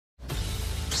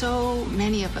So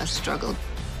many of us struggled,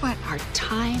 but our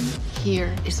time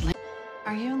here is limited.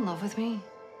 Are you in love with me?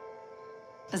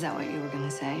 Is that what you were gonna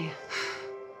say?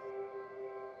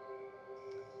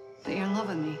 That you're in love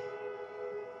with me?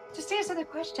 Just answer the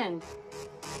question.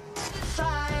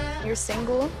 You're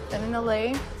single, been in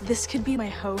LA. This could be my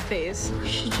hoe phase. We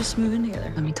should just move in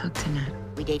together. Let me talk to Nat.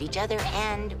 We date each other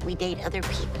and we date other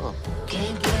people.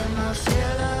 Can't get my fill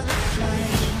of the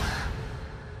flame.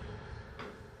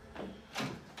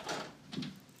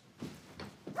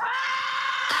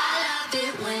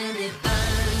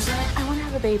 I want to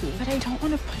have a baby, but I don't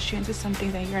want to push you into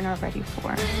something that you're not ready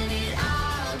for.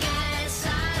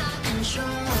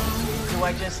 Do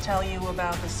I just tell you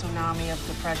about the tsunami of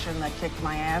depression that kicked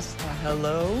my ass?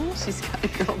 Hello? She's got a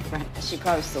girlfriend. She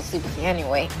probably still sleeps with you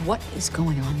anyway. What is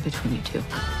going on between you two?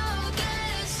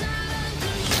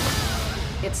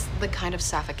 It's the kind of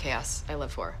sapphic chaos I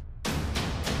live for.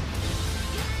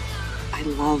 I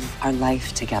love our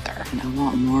life together, and I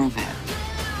want more of it.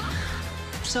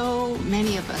 So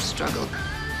many of us struggled,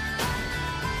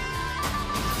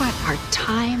 but our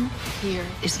time here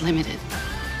is limited.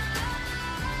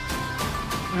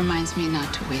 Reminds me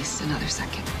not to waste another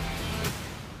second.